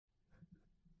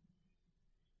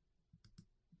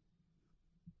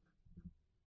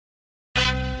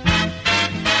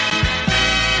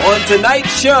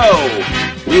tonight's show,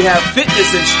 we have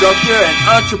fitness instructor and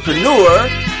entrepreneur,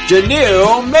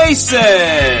 Janeil Mason.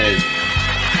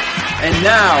 And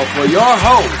now for your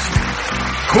host,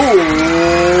 Cool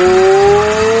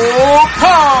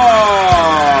Card.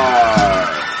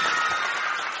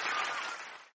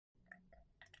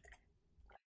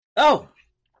 Oh,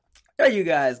 there you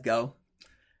guys go.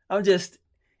 I'm just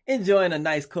enjoying a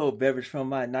nice cold beverage from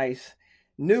my nice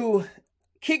new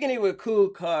Kicking It With Cool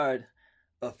Card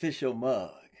official mug.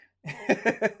 Yeah,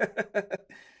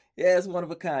 it's one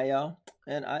of a kind, y'all.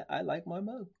 And I like my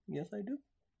mug. Yes, I do.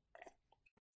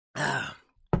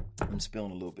 I'm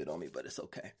spilling a little bit on me, but it's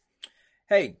okay.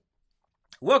 Hey,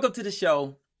 welcome to the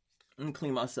show. I'm going to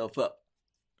clean myself up.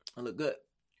 I look good.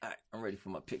 All right, I'm ready for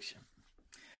my picture.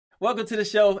 Welcome to the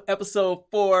show, episode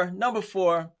 4, number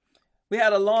 4. We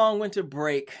had a long winter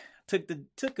break.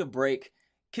 Took a break,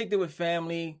 kicked it with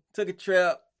family, took a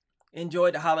trip,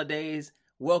 enjoyed the holidays.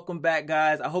 Welcome back,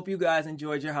 guys. I hope you guys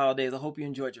enjoyed your holidays. I hope you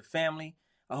enjoyed your family.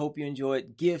 I hope you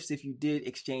enjoyed gifts if you did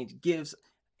exchange gifts.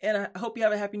 And I hope you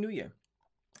have a happy new year.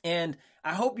 And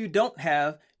I hope you don't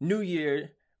have New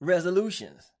Year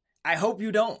resolutions. I hope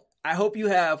you don't. I hope you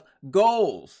have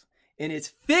goals. And it's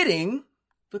fitting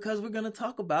because we're going to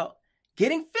talk about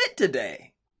getting fit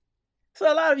today. So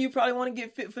a lot of you probably want to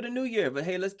get fit for the new year. But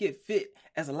hey, let's get fit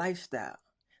as a lifestyle.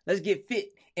 Let's get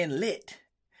fit and lit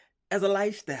as a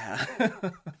lifestyle.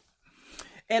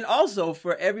 And also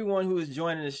for everyone who is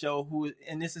joining the show,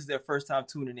 and this is their first time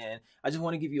tuning in, I just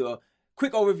want to give you a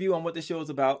quick overview on what the show is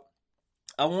about.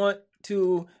 I want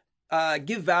to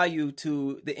give value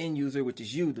to the end user, which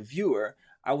is you, the viewer.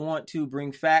 I want to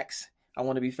bring facts. I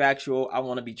want to be factual. I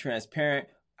want to be transparent.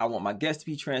 I want my guests to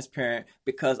be transparent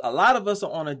because a lot of us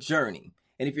are on a journey.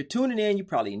 And if you're tuning in, you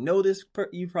probably know this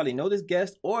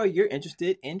guest, or you're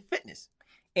interested in fitness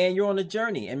and you're on a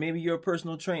journey, and maybe you're a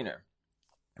personal trainer.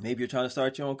 Maybe you're trying to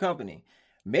start your own company.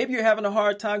 Maybe you're having a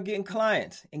hard time getting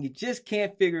clients and you just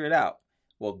can't figure it out.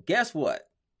 Well, guess what?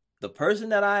 The person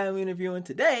that I am interviewing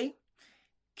today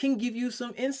can give you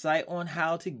some insight on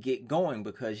how to get going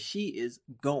because she is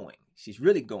going. She's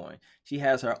really going. She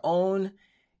has her own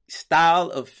style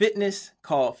of fitness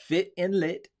called Fit and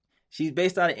Lit. She's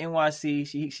based out of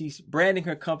NYC. She's branding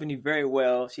her company very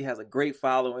well. She has a great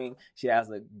following. She has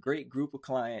a great group of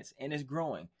clients and it's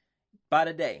growing by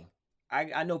the day.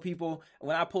 I know people,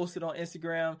 when I posted on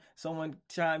Instagram, someone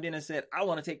chimed in and said, I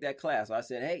want to take that class. So I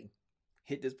said, hey,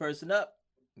 hit this person up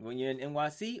when you're in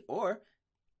NYC, or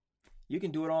you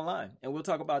can do it online. And we'll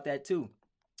talk about that too.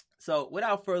 So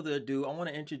without further ado, I want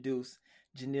to introduce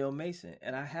Janeil Mason.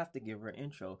 And I have to give her an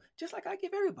intro, just like I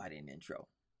give everybody an intro.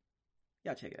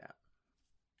 Y'all check it out.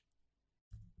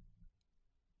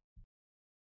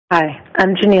 Hi,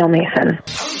 I'm Janeil Mason.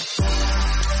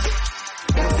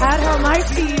 At home, I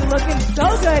see you looking so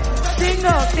good.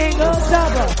 Single,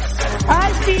 double.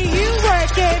 I see you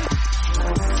working.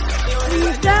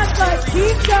 Please just like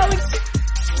keep going.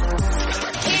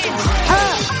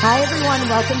 Hi everyone,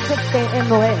 welcome to Fit and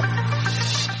Lit.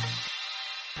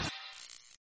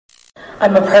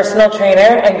 I'm a personal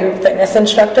trainer and group fitness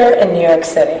instructor in New York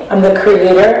City. I'm the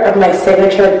creator of my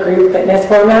signature group fitness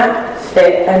format,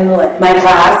 Fit and Lit. My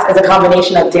class is a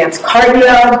combination of dance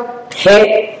cardio,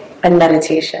 HIIT, and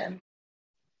meditation.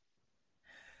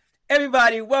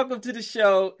 Everybody, welcome to the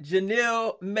show,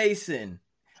 Janeil Mason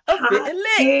of Fit and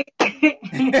Lit.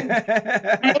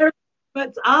 Hey,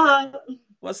 what's up?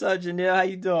 What's up, Janeil? How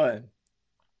you doing?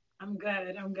 I'm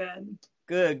good.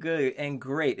 Good, and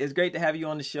great. It's great to have you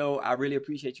on the show. I really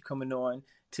appreciate you coming on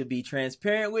to be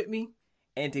transparent with me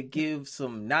and to give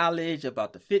some knowledge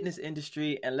about the fitness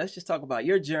industry. And let's just talk about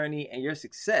your journey and your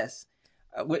success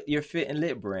with your Fit and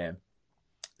Lit brand.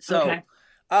 So, okay.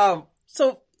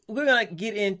 So we're gonna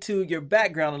get into your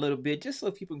background a little bit, just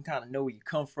so people can kind of know where you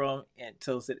come from, and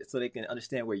so they can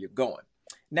understand where you're going.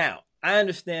 Now, I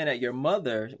understand that your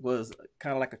mother was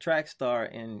kind of like a track star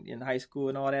in high school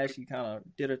and all that. She kind of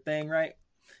did her thing, right?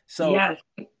 So, yes.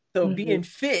 Being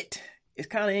fit is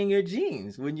kind of in your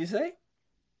genes, wouldn't you say?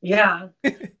 Yeah.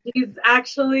 He's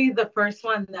actually the first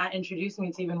one that introduced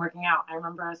me to even working out. I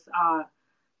remember us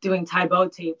doing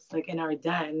Taekwondo tapes like in our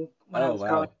den when I was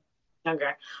growing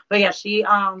younger. But yeah,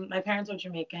 my parents are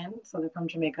Jamaican, so they're from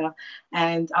Jamaica,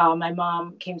 and my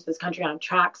mom came to this country on a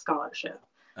track scholarship.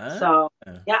 So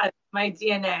yeah, my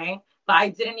DNA, but I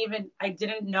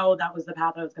didn't know that was the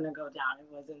path I was going to go down. It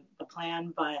wasn't the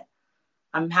plan, but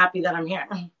I'm happy that I'm here.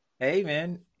 Hey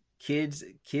man, kids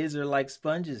are like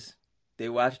sponges. They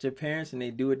watch their parents and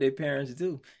they do what their parents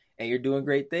do, and you're doing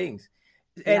great things.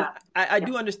 And I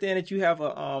do understand that you have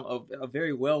a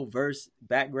very well-versed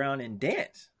background in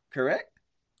dance, correct?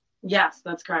 Yes,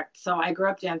 that's correct. So I grew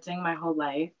up dancing my whole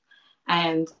life.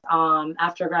 And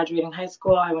after graduating high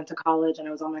school, I went to college and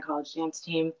I was on my college dance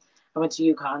team. I went to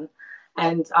UConn.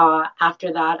 And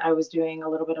after that, I was doing a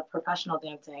little bit of professional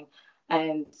dancing.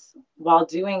 And while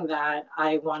doing that,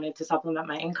 I wanted to supplement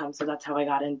my income. So that's how I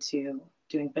got into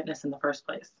doing fitness in the first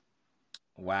place.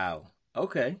 Wow.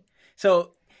 Okay.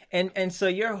 So and so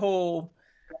your whole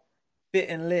fit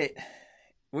and lit,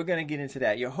 we're gonna get into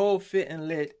that. Your whole fit and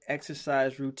lit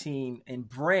exercise routine and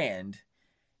brand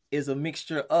is a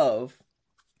mixture of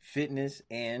fitness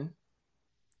and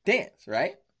dance,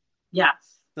 right?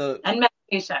 Yes. So And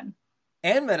meditation.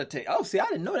 and meditate. Oh, see, I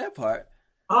didn't know that part.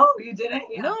 Oh, you didn't?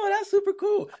 Yeah. No, that's super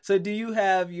cool. So do you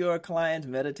have your clients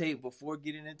meditate before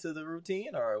getting into the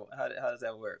routine, or how does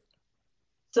that work?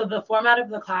 So the format of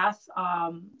the class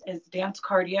is dance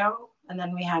cardio, and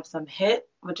then we have some HIIT,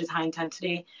 which is high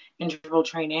intensity interval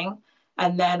training,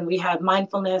 and then we have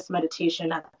mindfulness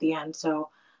meditation at the end. So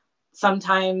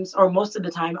sometimes, or most of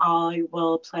the time, I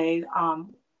will play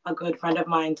a good friend of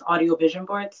mine's audio vision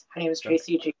boards. Her name is Okay.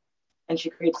 Tracy G, and she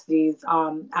creates these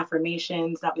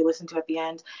affirmations that we listen to at the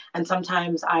end. And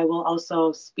sometimes I will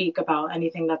also speak about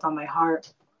anything that's on my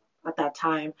heart at that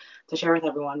time to share with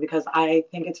everyone because I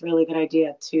think it's a really good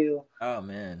idea to. Oh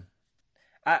man.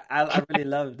 I really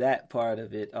love that part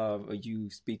of it, of you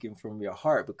speaking from your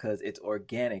heart because it's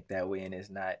organic that way and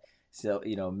it's not so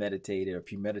meditated or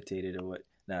premeditated or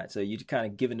whatnot. So you kind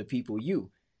of giving the people you,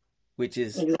 which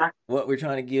is Exactly. what we're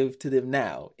trying to give to them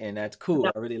now, and that's cool.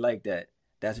 Yeah. I really like that.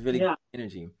 That's really good Yeah.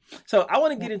 energy. So I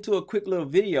want to Yeah. get into a quick little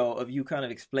video of you kind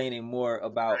of explaining more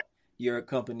about your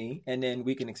company, and then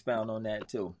we can expound on that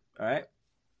too. All right?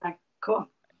 Okay, cool.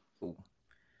 Cool.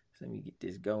 So let me get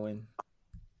this going.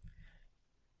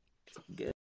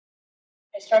 Good.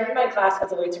 I started my class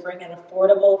as a way to bring an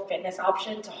affordable fitness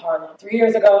option to Harlem. 3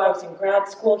 years ago, I was in grad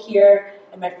school here,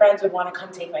 and my friends would want to come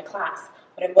take my class.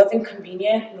 But it wasn't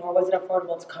convenient, nor was it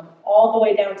affordable to come all the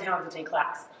way downtown to take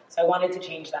class. So I wanted to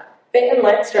change that. Fit and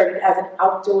Lit started as an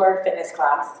outdoor fitness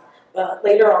class. But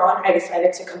later on, I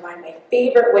decided to combine my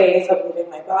favorite ways of moving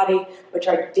my body, which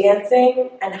are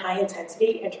dancing and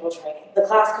high-intensity interval training. The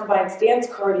class combines dance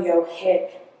cardio,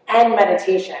 HIIT, and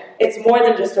meditation. It's more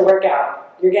than just a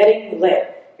workout. You're getting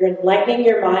lit. You're enlightening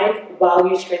your mind while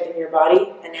you strengthen your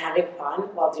body and having fun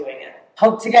while doing it.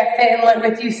 Hope to get fit and lit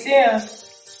with you soon.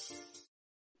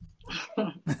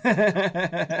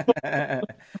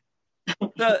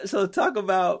 So talk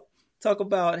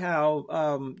about how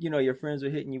your friends were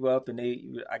hitting you up and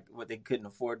they couldn't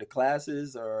afford the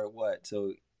classes or what,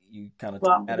 so you kind of took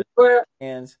Well, that we out were, of your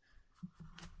hands.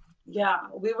 yeah,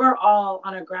 we were all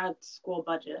on a grad school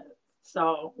budget.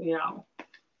 So, we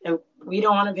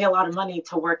don't want to pay a lot of money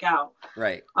to work out,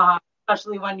 Right.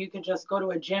 especially when you could just go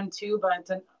to a gym too, but it's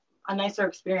a nicer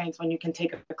experience when you can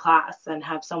take a class and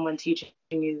have someone teaching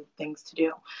you things to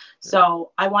do.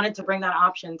 So I wanted to bring that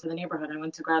option to the neighborhood. I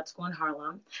went to grad school in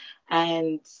Harlem,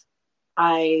 and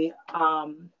I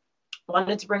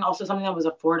wanted to bring also something that was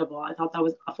affordable. I thought that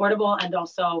was affordable and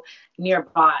also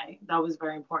nearby. That was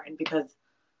very important because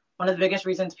one of the biggest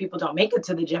reasons people don't make it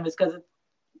to the gym is because it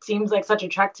seems like such a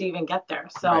trek to even get there.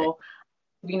 So Right.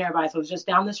 be nearby. So it was just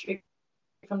down the street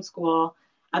from school.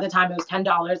 At the time, it was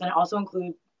 $10, and it also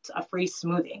includes a free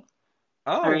smoothie.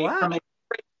 All Oh right, wow.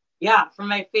 from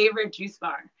my favorite juice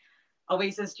bar,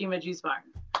 Oasis Jima Juice Bar.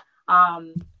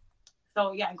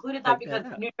 So yeah, included that Check because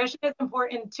that out. nutrition is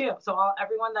important too. So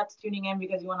everyone that's tuning in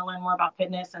because you want to learn more about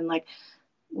fitness and like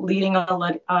leading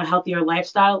a healthier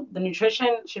lifestyle, the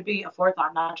nutrition should be a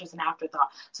forethought, not just an afterthought.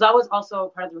 So that was also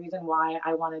part of the reason why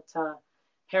I wanted to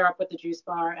pair up with the juice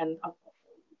bar and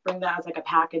bring that as like a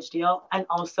package deal, and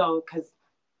also because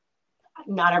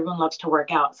not everyone loves to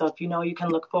work out. So if you can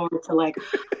look forward to like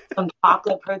some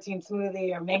chocolate protein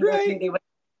smoothie or mango Right. smoothie, what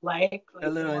you like A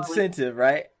little more incentive,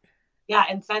 right?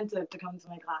 incentive to come to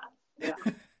my class. Yeah.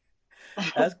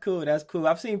 That's cool. That's cool.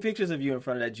 I've seen pictures of you in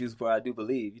front of that juice bar, I do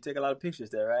believe. You take a lot of pictures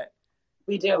there, right?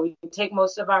 We do. We take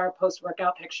most of our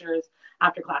post-workout pictures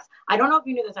after class. I don't know if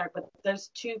you knew this, Eric, but there's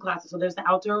two classes. So there's the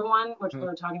outdoor one, which Mhm.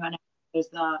 we're talking about now. There's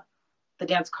the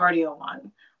dance cardio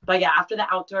one. But yeah, after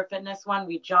the outdoor fitness one,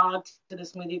 we jog to the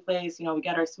smoothie place. We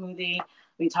get our smoothie,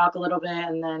 we talk a little bit,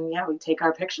 and then we take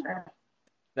our picture.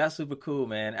 That's super cool,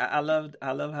 man. I love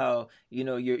how,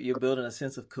 you're building a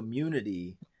sense of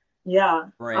community Yeah.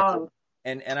 brand.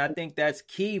 And I think that's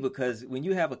key because when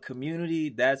you have a community,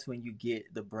 that's when you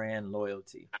get the brand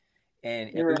loyalty. And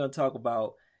You're we're right. gonna talk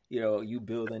about, you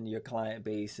building your client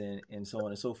base and so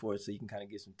on and so forth. So you can kind of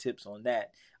get some tips on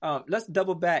that. Let's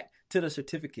double back to the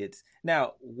certificates.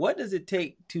 Now, what does it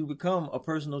take to become a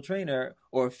personal trainer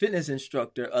or a fitness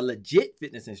instructor, a legit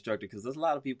fitness instructor? Because there's a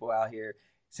lot of people out here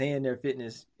saying they're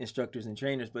fitness instructors and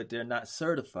trainers, but they're not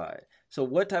certified. So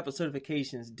what type of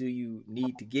certifications do you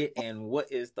need to get, and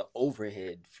what is the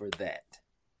overhead for that,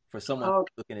 for someone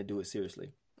looking to do it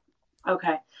seriously?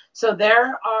 Okay. So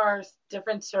there are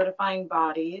different certifying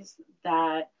bodies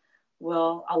that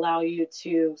will allow you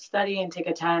to study and take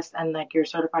a test, and like you're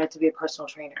certified to be a personal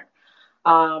trainer.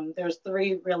 There's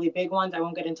 3 really big ones. I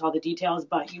won't get into all the details,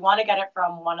 but you want to get it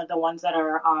from one of the ones that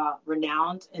are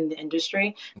renowned in the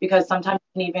industry, because sometimes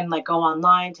you can even like go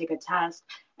online, take a test,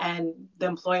 and the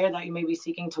employer that you may be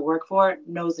seeking to work for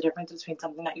knows the difference between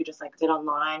something that you just like did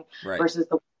online versus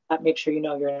the one that makes sure you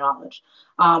know your knowledge.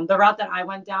 The route that I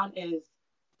went down is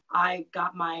I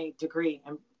got my degree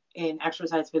in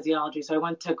exercise physiology. So I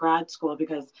went to grad school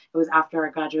because it was after I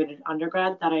graduated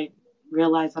undergrad that I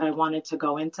realized that I wanted to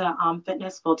go into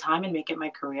fitness full time and make it my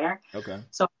career. Okay.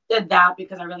 So I did that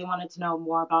because I really wanted to know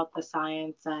more about the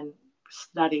science and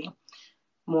study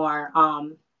more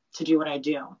to do what I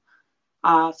do.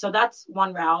 So that's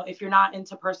one route. If you're not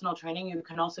into personal training, you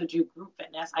can also do group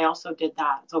fitness. I also did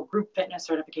that. So group fitness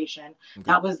certification. Okay.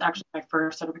 That was actually my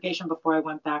first certification before I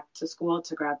went back to school,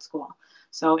 to grad school.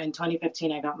 So in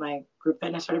 2015, I got my group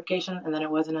fitness certification, and then it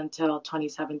wasn't until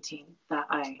 2017 that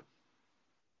I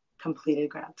completed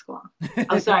grad school.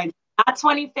 I'm sorry, not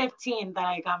 2015 that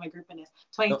I got my group fitness.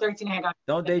 2013 I got.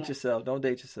 Don't date yourself. Don't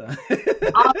date yourself.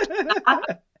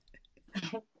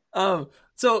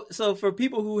 So for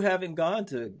people who haven't gone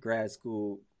to grad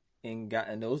school and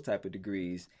gotten those type of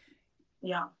degrees,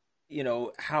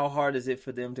 how hard is it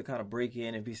for them to kind of break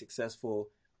in and be successful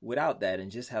without that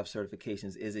and just have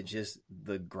certifications? Is it just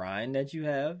the grind that you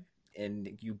have and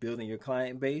you building your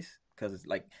client base? Because it's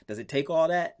like, does it take all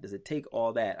that? Does it take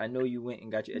all that? I know you went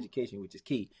and got your education, which is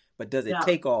key, but does it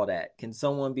take all that? Can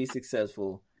someone be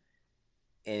successful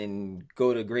and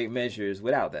go to great measures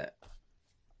without that?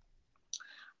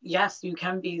 Yes, you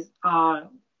can be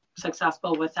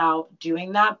successful without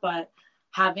doing that, but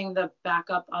having the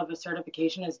backup of a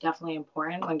certification is definitely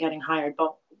important when getting hired.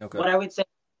 But what I would say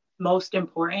most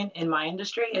important in my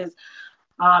industry is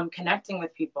connecting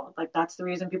with people. Like that's the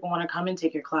reason people want to come and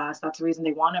take your class. That's the reason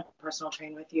they want to personal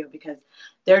train with you, because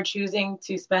they're choosing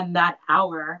to spend that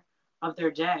hour of their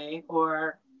day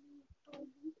or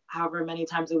however many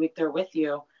times a week they're with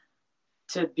you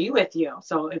to be with you.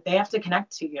 So if they have to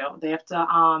connect to you, they have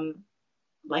to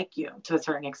like you to a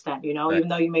certain extent, even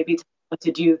though you may be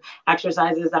to do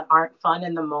exercises that aren't fun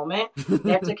in the moment,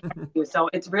 they have to connect with you. So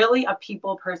it's really a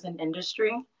people person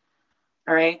industry.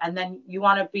 All right. And then you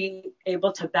want to be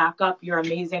able to back up your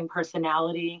amazing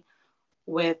personality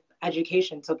with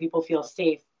education so people feel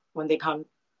safe when they come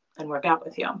and work out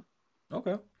with you.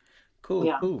 Okay.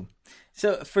 Cool. Cool.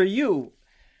 So for you,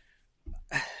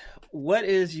 what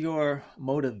is your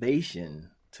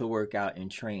motivation to work out and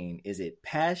train? Is it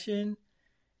passion?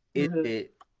 Is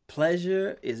it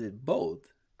pleasure? Is it both?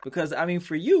 Because I mean,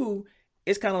 for you,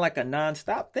 it's kind of like a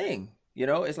nonstop thing.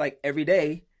 It's like every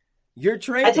day you're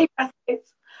training. I think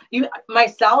it's you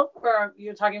myself, or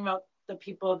you're talking about the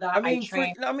people that I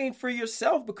train. For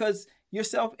yourself, because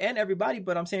yourself and everybody.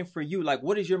 But I'm saying for you, like,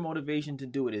 what is your motivation to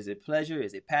do it? Is it pleasure?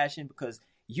 Is it passion? Because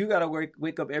you got to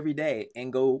wake up every day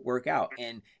and go work out,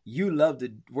 and you love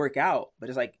to work out. But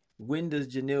it's like, when does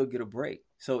Janeil get a break?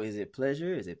 So is it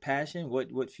pleasure? Is it passion?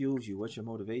 What fuels you? What's your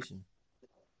motivation?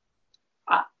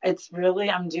 It's really,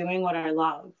 I'm doing what I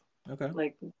love. Okay.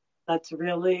 Like, that's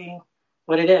really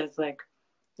what it is. Like,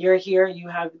 you're here, you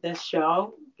have this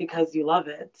show because you love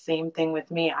it. Same thing with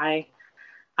me.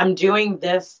 I'm doing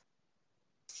this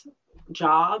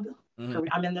job.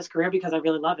 I'm in this career because I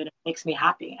really love it. It makes me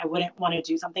happy. I wouldn't want to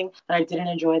do something that I didn't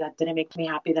enjoy, that didn't make me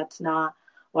happy. That's not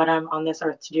what I'm on this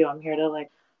earth to do. I'm here to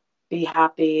like be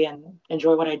happy and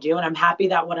enjoy what I do. And I'm happy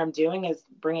that what I'm doing is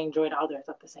bringing joy to others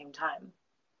at the same time.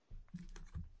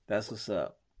 That's what's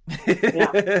up.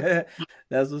 Yeah.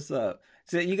 That's what's up.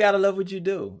 So you got to love what you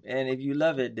do. And if you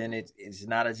love it, then it's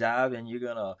not a job, and you're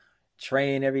going to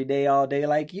train every day, all day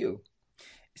like you.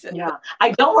 So, yeah.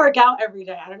 I don't work out every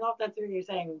day. I don't know if that's what you're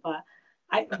saying, but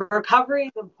recovery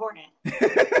is important.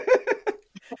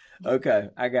 Okay.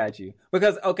 I got you.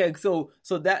 Because,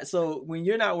 so when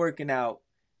you're not working out,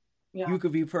 you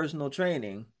could be personal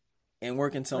training and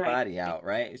working somebody out,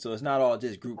 right? So it's not all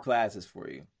just group classes for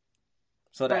you.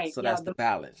 So that's the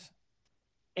balance.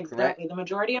 Exactly. Correct? The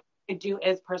majority of what I do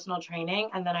is personal training,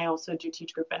 and then I also do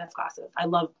teach group fitness classes. I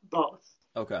love both.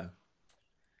 Okay.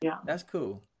 Yeah. That's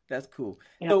cool. That's cool.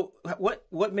 Yeah. So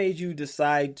what made you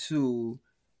decide to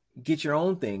get your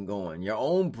own thing going, your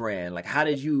own brand? Like, how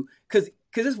did you, because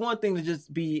it's one thing to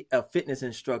just be a fitness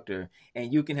instructor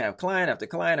and you can have client after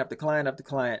client after client after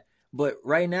client. But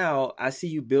right now, I see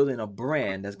you building a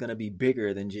brand that's going to be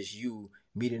bigger than just you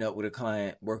meeting up with a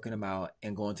client, working them out,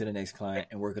 and going to the next client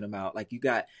and working them out. Like, you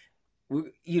got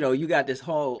this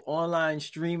whole online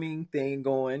streaming thing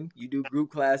going. You do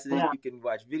group classes. Yeah. You can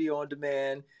watch video on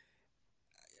demand.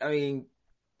 I mean,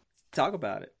 talk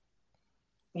about it.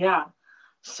 Yeah.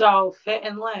 So Fit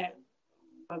and Lit,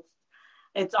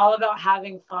 it's all about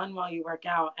having fun while you work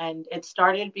out. And it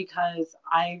started because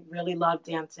I really love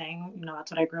dancing. You know,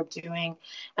 that's what I grew up doing.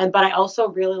 But I also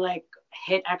really like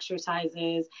HIIT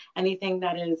exercises, anything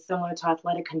that is similar to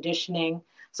athletic conditioning.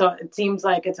 So it seems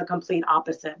like it's a complete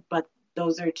opposite, but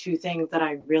those are two things that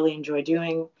I really enjoy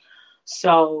doing.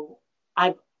 So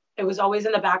it was always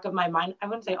in the back of my mind. I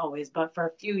wouldn't say always, but for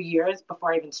a few years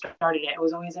before I even started it, it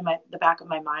was always in the back of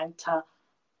my mind to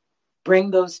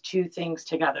bring those two things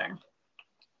together.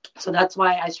 So that's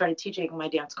why I started teaching my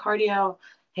dance cardio,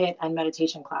 HIIT, and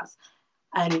meditation class.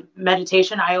 And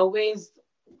meditation, I always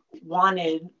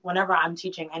wanted, whenever I'm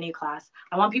teaching any class,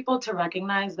 I want people to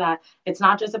recognize that it's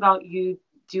not just about you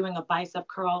doing a bicep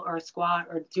curl or a squat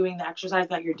or doing the exercise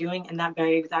that you're doing in that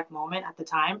very exact moment at the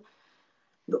time.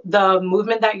 The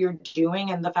movement that you're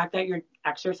doing and the fact that you're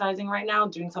exercising right now,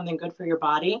 doing something good for your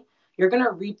body, you're going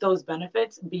to reap those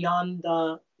benefits beyond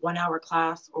the 1 hour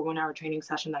class or 1 hour training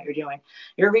session that you're doing.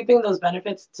 You're reaping those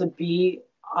benefits to be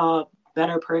a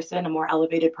better person, a more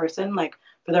elevated person, like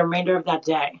for the remainder of that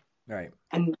day. Right.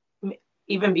 And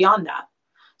even beyond that.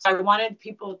 So I wanted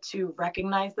people to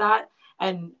recognize that.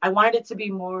 And I wanted it to be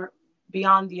more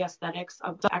beyond the aesthetics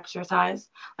of the exercise.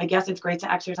 Like, yes, it's great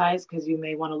to exercise because you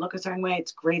may want to look a certain way.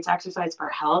 It's great to exercise for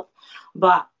health,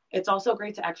 but it's also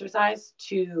great to exercise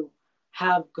to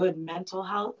have good mental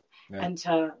health and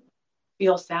to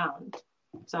feel sound.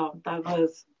 So that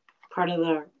was part of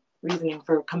the reasoning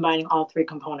for combining all three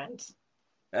components.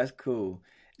 That's cool.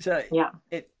 So yeah,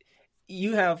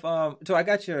 you have so I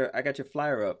got your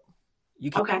flyer up. You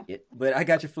can okay. it, but I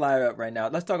got your flyer up right now.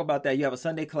 Let's talk about that. You have a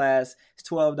Sunday class. It's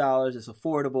 $12. It's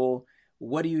affordable.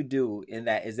 What do you do in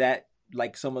that? Is that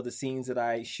like some of the scenes that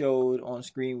I showed on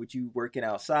screen with you working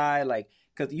outside? Like,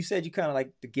 because you said you kind of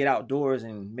like to get outdoors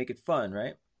and make it fun,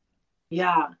 right?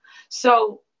 Yeah.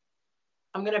 So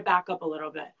I'm going to back up a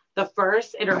little bit. The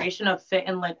first iteration of Fit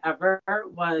and Lit ever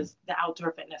was the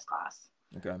outdoor fitness class.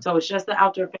 Okay. So it's just the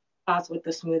outdoor fitness class with the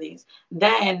smoothies.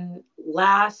 Then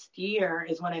last year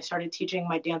is when I started teaching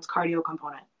my dance cardio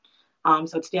component.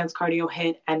 So it's dance cardio,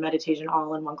 HIIT, and meditation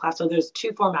all in one class. So there's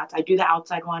two formats. I do the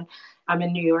outside one. I'm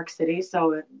in New York City.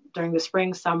 So during the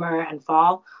spring, summer, and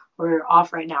fall, we're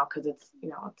off right now because it's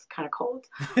kind of cold.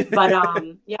 But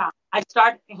I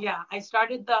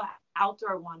started the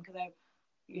outdoor one because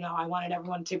I wanted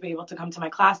everyone to be able to come to my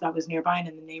class that was nearby and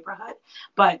in the neighborhood.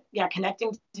 But yeah,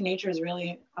 connecting to nature is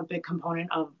really a big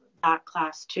component of that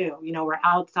class too. We're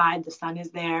outside, the sun is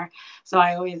there. So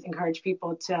I always encourage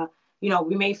people to,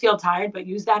 we may feel tired, but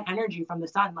use that energy from the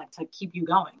sun, like to keep you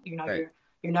going. Right.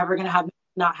 You're never going to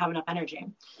not have enough energy.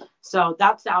 So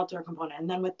that's the outdoor component. And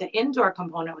then with the indoor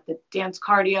component, with the dance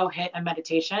cardio, HIIT, and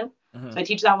meditation. So I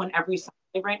teach that one every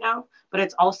Sunday right now, but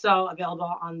it's also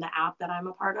available on the app that I'm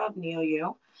a part of,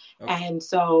 NeoU. Okay. And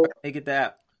so they get the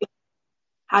app.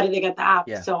 How do they get the app?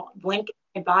 Yeah. So link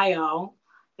in my bio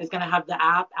is going to have the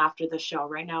app after the show.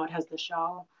 Right now it has the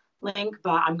show link,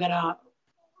 but I'm going to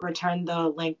return the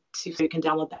link so you can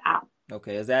download the app.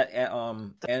 Okay. Is that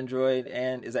Android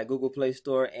and is that Google Play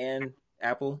Store and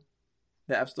Apple,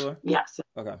 the App Store? Yes.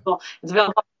 Okay. Well, it's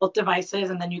available on both devices,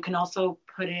 and then you can also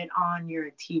put it on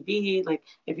your TV, like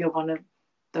if you have one of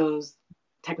those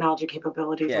technology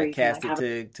capabilities. Yeah, where you cast can,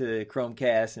 it to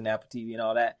Chromecast and Apple TV and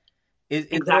all that.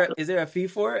 Is there a fee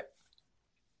for it?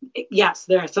 Yes,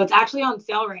 there is. So it's actually on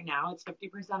sale right now. It's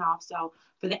 50% off. So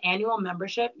for the annual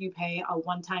membership, you pay a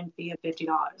one-time fee of $50,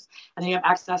 and then you have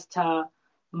access to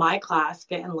my class,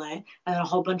 Fit and Lit, and then a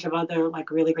whole bunch of other like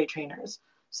really great trainers.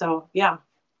 So yeah,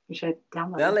 you should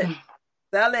download it.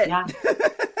 Sell it. Yeah.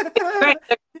 Great.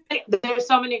 There's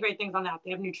so many great things on that.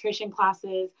 They have nutrition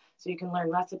classes, so you can learn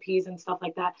recipes and stuff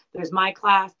like that. There's my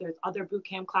class. There's other boot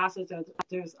camp classes.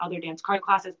 There's other dance cardio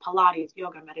classes, Pilates,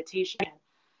 yoga, meditation.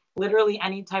 Literally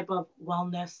any type of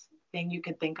wellness thing you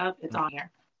could think of, it's on here.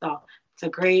 So it's a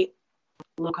great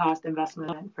low-cost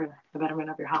investment for the betterment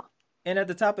of your health. And at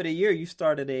the top of the year, you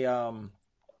started a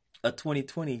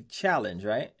 2020 challenge,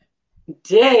 right?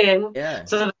 Did. Yeah.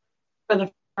 So for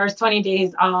the first 20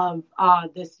 days of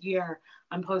this year,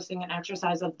 I'm posting an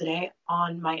exercise of the day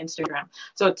on my Instagram.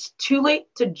 So it's too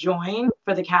late to join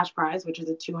for the cash prize, which is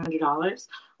at $200.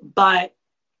 But,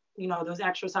 you know, those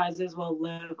exercises will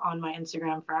live on my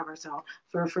Instagram forever. So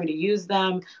feel free to use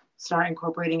them, start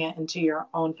incorporating it into your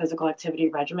own physical activity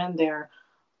regimen.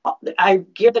 I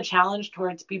gear the challenge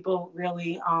towards people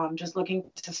really just looking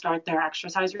to start their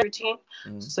exercise routine.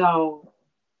 So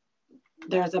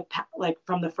there's like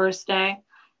from the first day,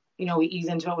 you know, we ease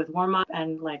into it with warm up,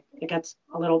 and like it gets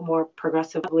a little more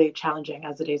progressively challenging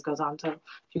as the days goes on. So if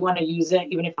you want to use it,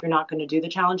 even if you're not going to do the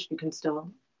challenge, you can still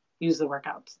use the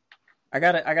workouts. I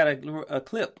got a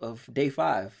clip of day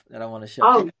 5 that I want to show.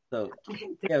 Oh, so okay,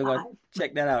 yeah, we're gonna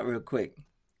check that out real quick.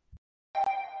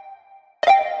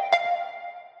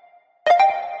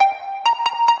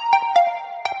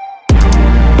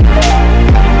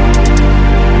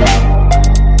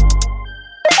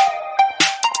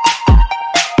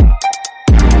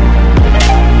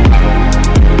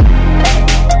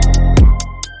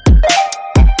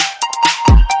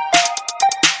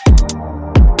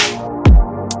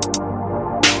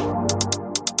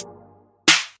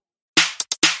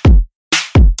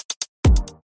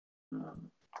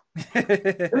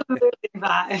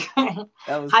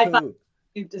 That was High cool. Five.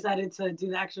 You decided to do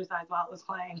the exercise while it was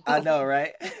playing. I know,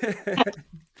 right?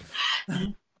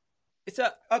 So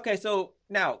okay, so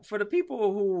now for the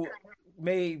people who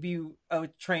may be a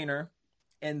trainer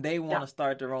and they want to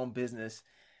start their own business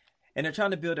and they're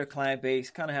trying to build their client base,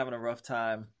 kind of having a rough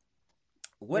time,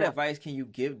 what advice can you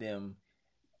give them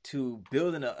to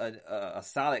building a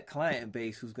solid client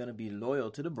base who's going to be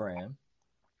loyal to the brand?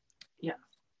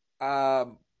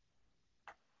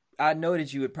 I know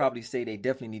that you would probably say they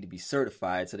definitely need to be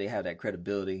certified so they have that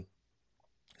credibility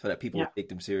so that people will take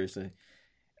them seriously.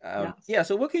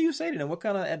 So what can you say to them? What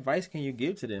kind of advice can you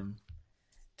give to them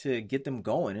to get them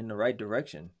going in the right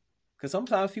direction? Because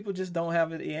sometimes people just don't have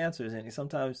the answers, and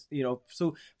sometimes, you know,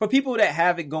 so for people that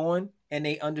have it going and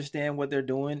they understand what they're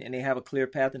doing and they have a clear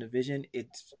path and a vision, it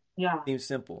seems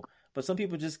simple. But some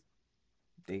people just,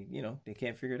 they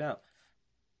can't figure it out.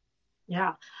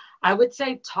 Yeah, I would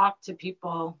say talk to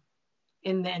people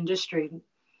in the industry,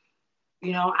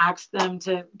 you know, ask them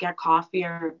to get coffee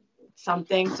or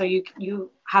something so you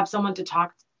have someone to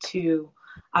talk to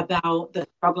about the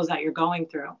struggles that you're going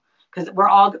through, because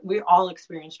we all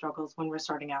experience struggles when we're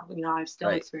starting out. You know, I've still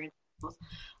experienced struggles,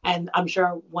 and I'm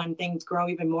sure when things grow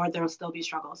even more, there'll still be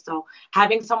struggles. So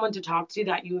having someone to talk to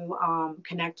that you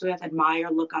connect with, admire,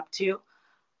 look up to,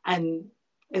 and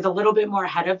is a little bit more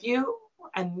ahead of you,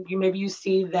 and maybe you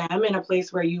see them in a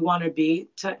place where you want to be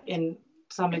in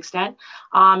some extent,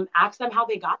 ask them how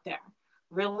they got there.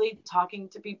 Really talking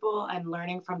to people and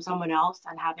learning from someone else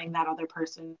and having that other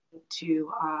person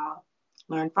to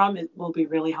learn from, it will be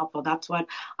really helpful. That's what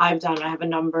I've done. I have a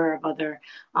number of other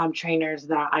trainers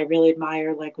that I really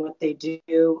admire, like what they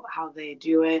do, how they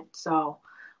do it. So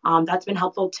that's been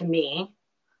helpful to me.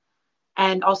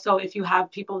 And also, if you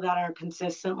have people that are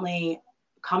consistently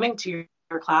coming to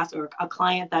your class, or a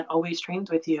client that always trains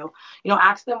with you, you know,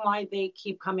 ask them why they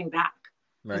keep coming back,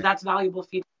 because that's valuable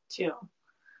feedback too.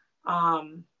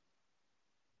 And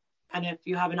if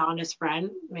you have an honest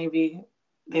friend, maybe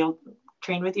they'll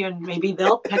train with you, and maybe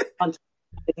they'll pick on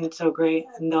something that's so great,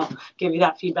 and they'll give you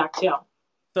that feedback too.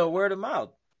 So word of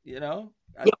mouth, you know?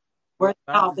 Word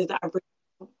of mouth is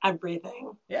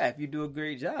everything. Yeah, if you do a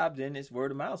great job, then it's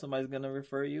word of mouth. Somebody's going to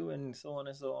refer you, and so on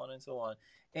and so on and so on.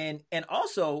 And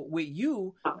also with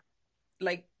you,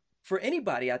 like for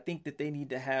anybody, I think that they need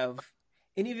to have,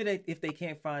 and even if they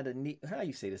can't find a niche,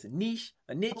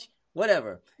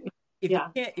 whatever. If you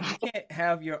can't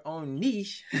have your own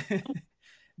niche,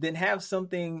 then have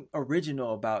something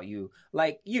original about you.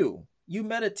 Like you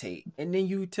meditate, and then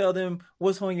you tell them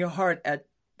what's on your heart at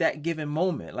that given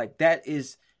moment. Like that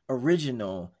is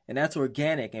original, and that's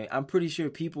organic. And I'm pretty sure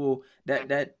people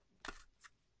that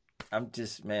I'm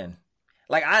just, man,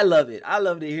 like I love it. I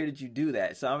love to hear that you do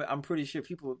that. So I'm pretty sure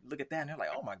people look at that and they're like,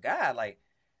 oh my God, like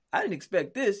I didn't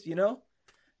expect this, you know?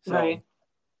 So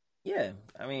yeah,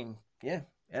 I mean, yeah,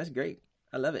 that's great.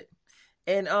 I love it.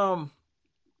 And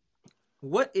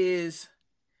what is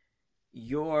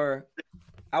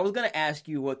I was going to ask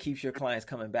you what keeps your clients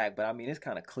coming back, but I mean, it's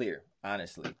kind of clear,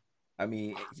 honestly. I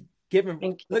mean,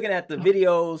 looking at the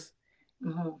videos,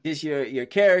 just your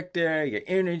character, your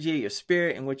energy, your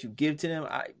spirit, and what you give to them.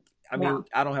 I mean,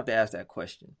 I don't have to ask that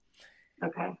question.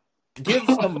 Okay.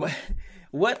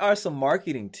 What are some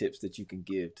marketing tips that you can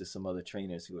give to some other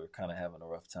trainers who are kind of having a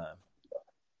rough time?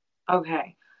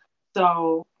 Okay.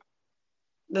 So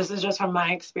this is just from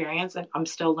my experience, and I'm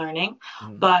still learning,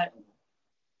 but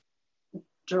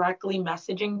directly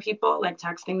messaging people, like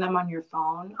texting them on your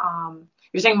phone.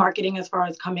 You're saying marketing as far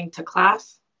as coming to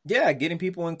class? Yeah, getting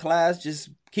people in class, just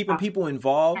keeping people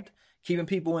involved, keeping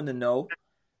people in the know.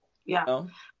 Yeah. You know?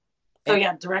 So And, yeah,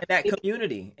 and that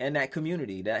directly.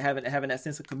 community, that having that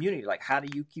sense of community. Like, how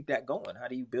do you keep that going? How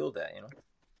do you build that?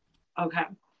 Okay.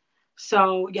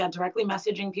 So yeah, directly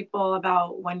messaging people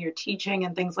about when you're teaching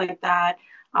and things like that.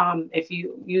 If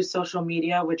you use social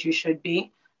media, which you should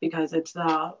be, because it's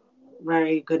a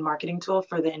very good marketing tool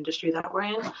for the industry that we're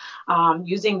in,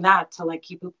 using that to like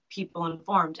keep people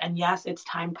informed. And yes, it's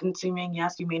time consuming.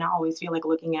 Yes, you may not always feel like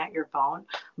looking at your phone,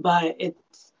 but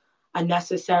it's a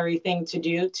necessary thing to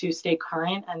do to stay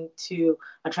current and to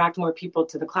attract more people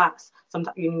to the class.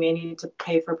 Sometimes you may need to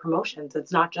pay for promotions.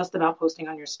 It's not just about posting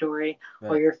on your story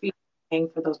or Right. your feed. Paying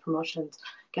for those promotions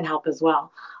can help as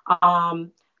well.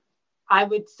 I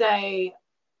would say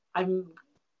I'm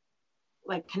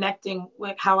like connecting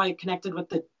with how I connected with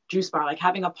the juice bar, like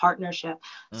having a partnership.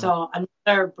 Mm-hmm. So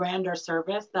another brand or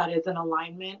service that is in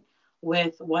alignment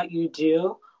with what you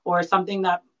do, or something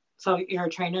that, so you're a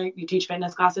trainer, you teach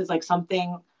fitness classes, like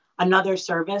something, another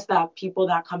service that people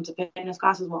that come to fitness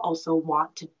classes will also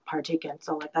want to partake in.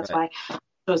 So like, that's Right. why I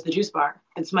chose the juice bar.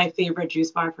 It's my favorite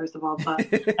juice bar, first of all, but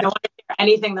I don't want to share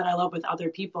anything that I love with other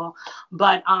people.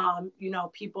 But,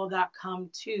 people that come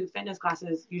to fitness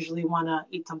classes usually want to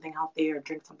eat something healthy or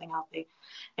drink something healthy.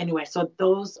 Anyway, so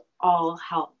those all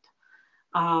helped.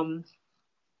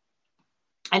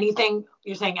 Anything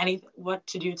you're saying, what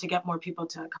to do to get more people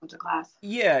to come to class?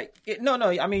 Yeah, no.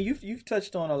 I mean, you've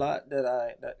touched on a lot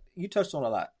that you touched on a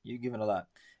lot. You've given a lot.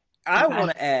 I Okay.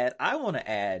 want to add. I want to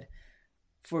add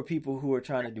for people who are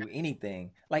trying to do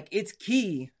anything. Like, it's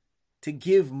key to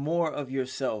give more of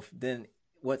yourself than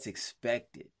what's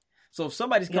expected. So if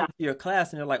somebody's Yeah. coming to your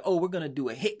class and they're like, "Oh, we're gonna do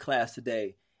a hit class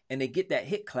today," and they get that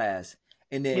hit class,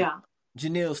 and then Yeah.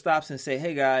 Janeil stops and say,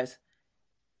 "Hey guys,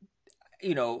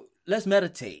 let's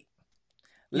meditate.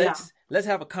 Yeah. Let's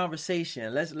have a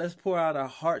conversation. Let's pour out our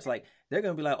hearts." Like, they're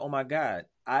gonna be like, "Oh my God,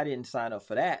 I didn't sign up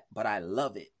for that, but I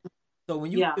love it." So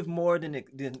when you Yeah. give more than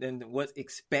what's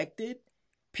expected,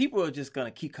 people are just gonna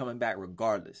keep coming back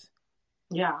regardless.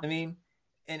 Yeah. I mean,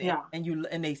 and Yeah.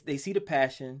 they see the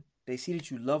passion, they see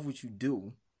that you love what you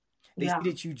do, they Yeah. see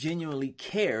that you genuinely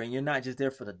care, and you're not just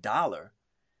there for the dollar,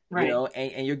 Right.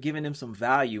 and you're giving them some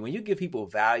value. When you give people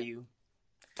value,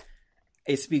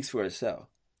 it speaks for itself.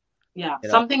 Yeah. You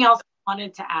know? Something else I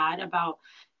wanted to add about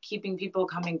keeping people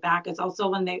coming back is also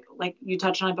when they, like you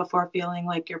touched on it before, feeling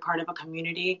like you're part of a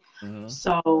community. Mm-hmm.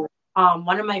 So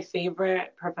one of my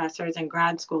favorite professors in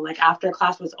grad school, like after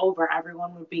class was over,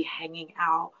 everyone would be hanging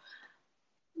out,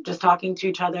 just talking to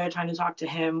each other, trying to talk to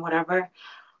him, whatever.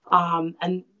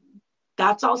 And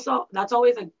that's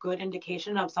always a good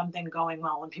indication of something going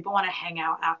well when people want to hang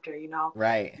out after,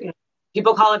 Right.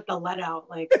 People call it the let out,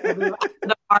 like after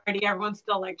the party, everyone's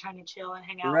still like trying to chill and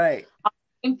hang out. Right.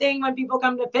 Same thing when people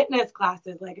come to fitness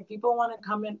classes. Like if people want to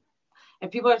come in,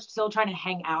 if people are still trying to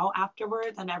hang out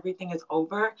afterwards and everything is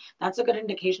over, that's a good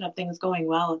indication of things going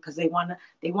well, because they want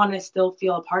to still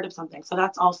feel a part of something. So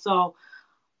that's also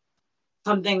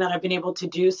something that I've been able to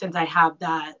do since I have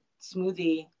that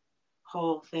smoothie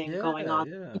whole thing going on.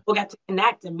 Yeah. People get to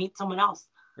connect and meet someone else.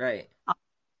 Right.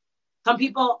 Some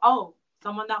people,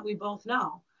 someone that we both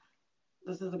know.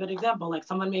 This is a good example. Like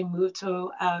someone may move to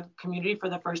a community for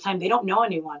the first time. They don't know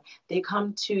anyone. They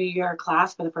come to your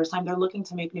class for the first time. They're looking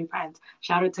to make new friends.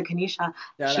 Shout out to Kanisha.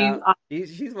 Shout out.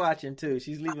 She's watching too.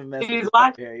 She's leaving messages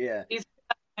up there. Yeah.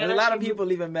 There's a lot of people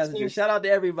leaving messages. Shout out to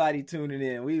everybody tuning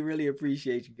in. We really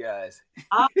appreciate you guys.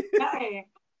 Okay.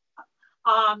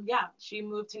 She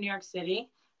moved to New York City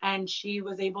and she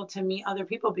was able to meet other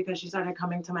people because she started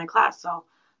coming to my class. So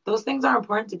those things are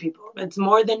important to people. It's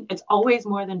always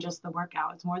more than just the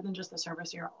workout. It's more than just the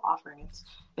service you're offering.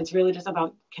 It's really just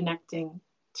about connecting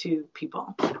to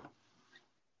people.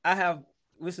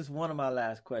 This is one of my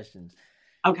last questions.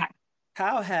 Okay.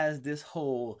 How has this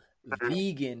whole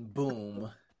vegan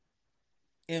boom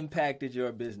impacted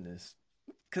your business?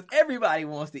 Because everybody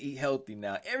wants to eat healthy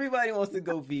now. Everybody wants to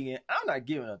go vegan. I'm not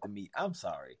giving up the meat. I'm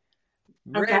sorry.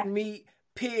 Red meat,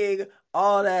 pig,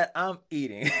 all that, I'm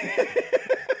eating.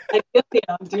 I feel you.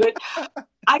 Do it.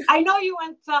 I know you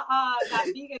went to that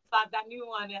vegan spot, that new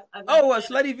one. What,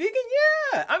 Slutty Vegan?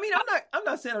 Yeah. I mean, I'm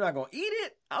not saying I'm not gonna eat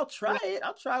it. I'll try it.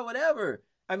 I'll try whatever.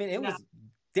 I mean, it was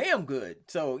damn good.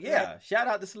 So yeah, shout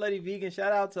out to Slutty Vegan.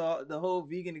 Shout out to the whole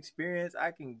vegan experience.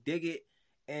 I can dig it.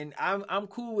 And I'm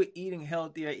cool with eating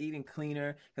healthier, eating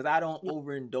cleaner, because I don't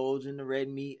overindulge in the red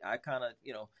meat. I kind of,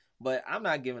 but I'm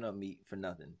not giving up meat for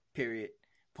nothing. Period.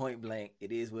 Point blank.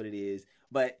 It is what it is.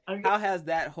 But how has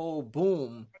that whole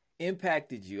boom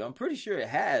impacted you? I'm pretty sure it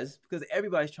has, because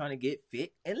everybody's trying to get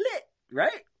fit and lit,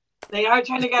 right? They are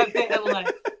trying to get fit and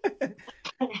lit.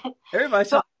 Everybody's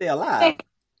trying to stay alive.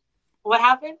 What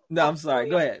happened? No, I'm sorry.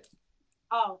 Go ahead.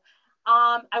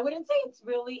 I wouldn't say it's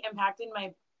really impacted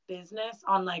my business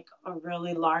on like a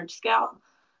really large scale.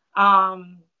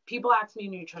 People ask me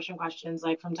nutrition questions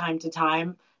like from time to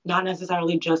time, not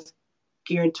necessarily just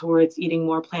geared towards eating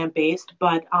more plant-based,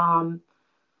 but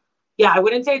yeah, I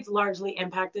wouldn't say it's largely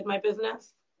impacted my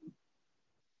business,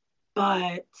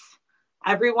 but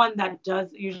everyone that does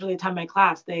usually attend my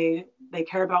class, they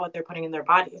care about what they're putting in their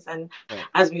bodies. And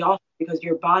as we all, because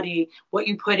your body, what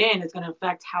you put in is going to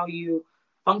affect how you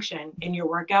function in your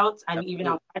workouts, and even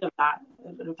outside of that,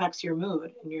 it affects your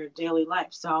mood in your daily life.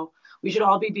 So we should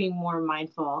all be being more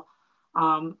mindful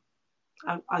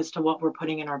as to what we're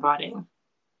putting in our body.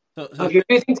 So if you're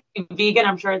choosing to be vegan,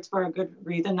 I'm sure it's for a good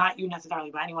reason, not you necessarily,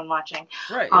 but anyone watching.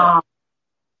 Right. Yeah.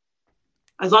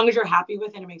 As long as you're happy with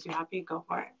it and it makes you happy, go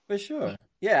for it. For sure.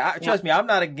 Yeah, trust me, I'm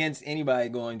not against anybody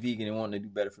going vegan and wanting to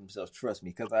do better for themselves. Trust me,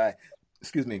 because I'm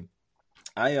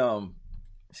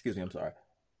sorry.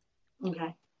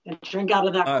 Okay. Drink out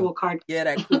of that cool card. Yeah,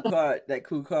 that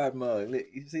cool card mug.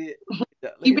 You see it?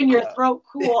 Keeping your throat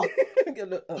cool.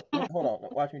 Hold on,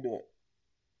 watch me do it.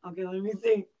 Okay, let me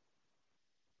see.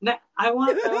 No, I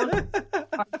want to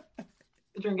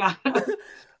drink out.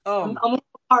 I'm a little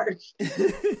parched.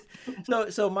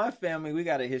 So my family, we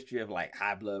got a history of like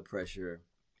high blood pressure,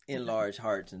 enlarged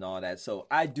hearts, and all that. So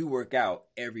I do work out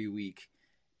every week.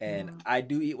 And I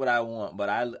do eat what I want, but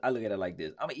I look at it like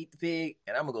this. I'm going to eat the pig,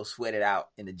 and I'm going to go sweat it out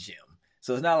in the gym.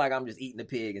 So it's not like I'm just eating the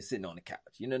pig and sitting on the couch.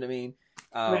 You know what I mean?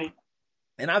 Right.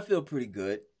 And I feel pretty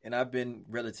good. And I've been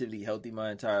relatively healthy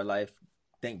my entire life.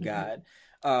 Thank God.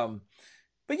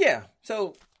 But yeah,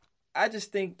 so I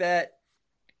just think that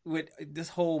with this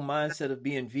whole mindset of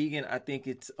being vegan, I think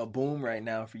it's a boom right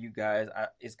now for you guys.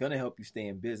 It's going to help you stay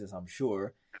in business, I'm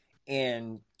sure.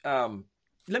 And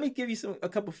let me give you a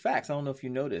couple facts. I don't know if you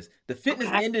know this. The fitness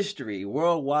industry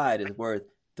worldwide is worth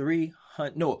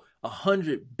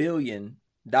 $100 billion.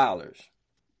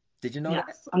 Did you know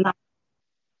that?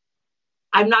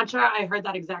 I'm not sure I heard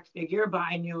that exact figure, but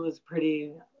I knew it was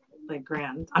pretty like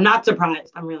grand. I'm not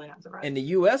surprised. I'm really not surprised. And the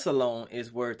US alone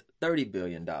is worth $30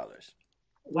 billion.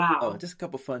 Wow. Oh, just a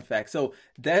couple fun facts. So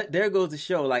there goes to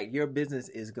show like your business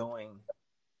is going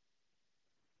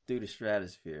through the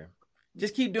stratosphere.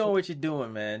 Just keep doing what you're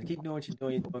doing, man. Keep doing what you're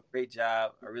doing. You're doing a great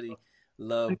job. I really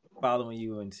love following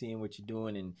you and seeing what you're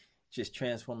doing and just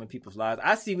transforming people's lives.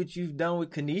 I see what you've done with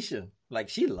Kanisha. Like,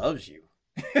 she loves you.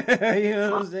 You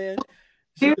know what I'm saying?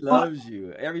 She loves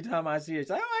you. Every time I see her, she's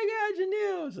like, oh my God,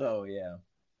 Janeil. So, yeah.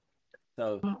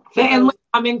 So, and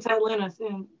coming to Atlanta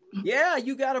soon. Yeah,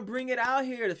 you got to bring it out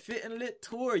here. The Fit and Lit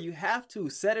tour. You have to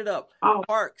set it up.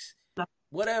 Parks,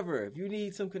 whatever. If you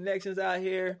need some connections out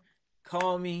here,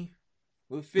 call me.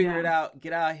 We'll figure it out.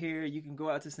 Get out here. You can go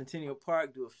out to Centennial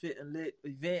Park, do a Fit and Lit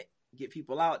event, get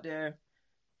people out there,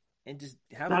 and just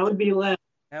have fun. That would be lit.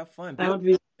 Have fun. That would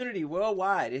be community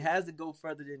worldwide. It has to go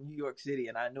further than New York City,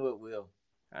 and I know it will.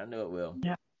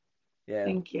 Yeah.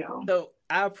 Thank you. So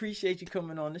I appreciate you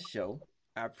coming on the show.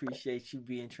 I appreciate you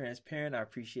being transparent. I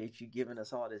appreciate you giving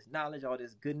us all this knowledge, all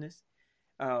this goodness.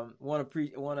 Want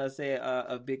to say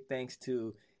a big thanks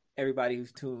to everybody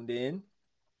who's tuned in.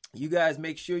 You guys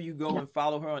make sure you go and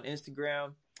follow her on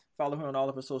Instagram. Follow her on all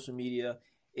of her social media.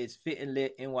 It's Fit and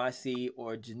Lit NYC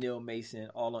or Janeil Mason,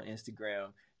 all on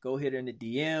Instagram. Go hit her in the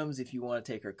DMs if you want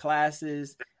to take her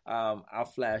classes. I'll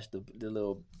flash the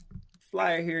little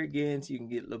flyer here again so you can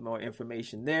get a little more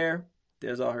information there.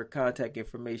 There's all her contact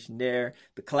information there.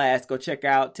 The class, go check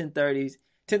out 10:30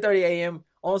 a.m.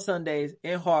 on Sundays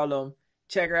in Harlem.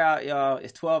 Check her out, y'all.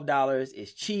 It's $12.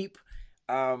 It's cheap.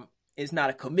 It's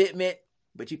not a commitment,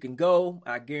 but you can go.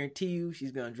 I guarantee you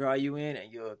she's going to draw you in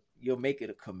and you'll make it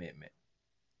a commitment.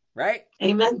 Right?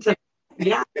 Amen.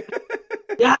 Yeah.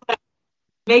 Yeah.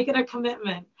 Make it a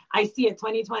commitment. I see it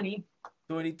 2020.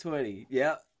 2020.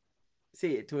 Yeah.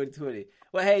 See it 2020.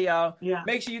 Well, hey, y'all. Yeah.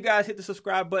 Make sure you guys hit the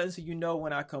subscribe button so you know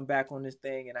when I come back on this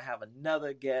thing and I have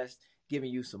another guest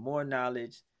giving you some more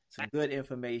knowledge, some good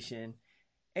information.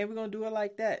 And we're going to do it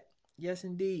like that. Yes,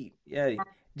 indeed. Yeah.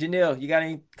 Janeil, you got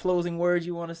any closing words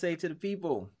you want to say to the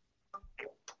people?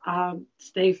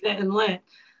 Stay fit and lit.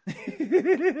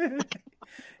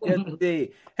 Yes,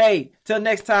 indeed. Hey, till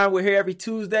next time, we're here every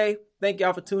Tuesday. Thank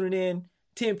y'all for tuning in.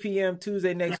 10 p.m.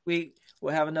 Tuesday next week.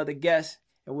 We'll have another guest,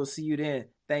 and we'll see you then.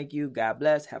 Thank you. God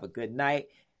bless. Have a good night.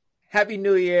 Happy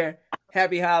New Year.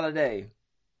 Happy holiday.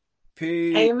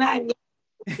 Peace. Amen.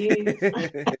 Peace.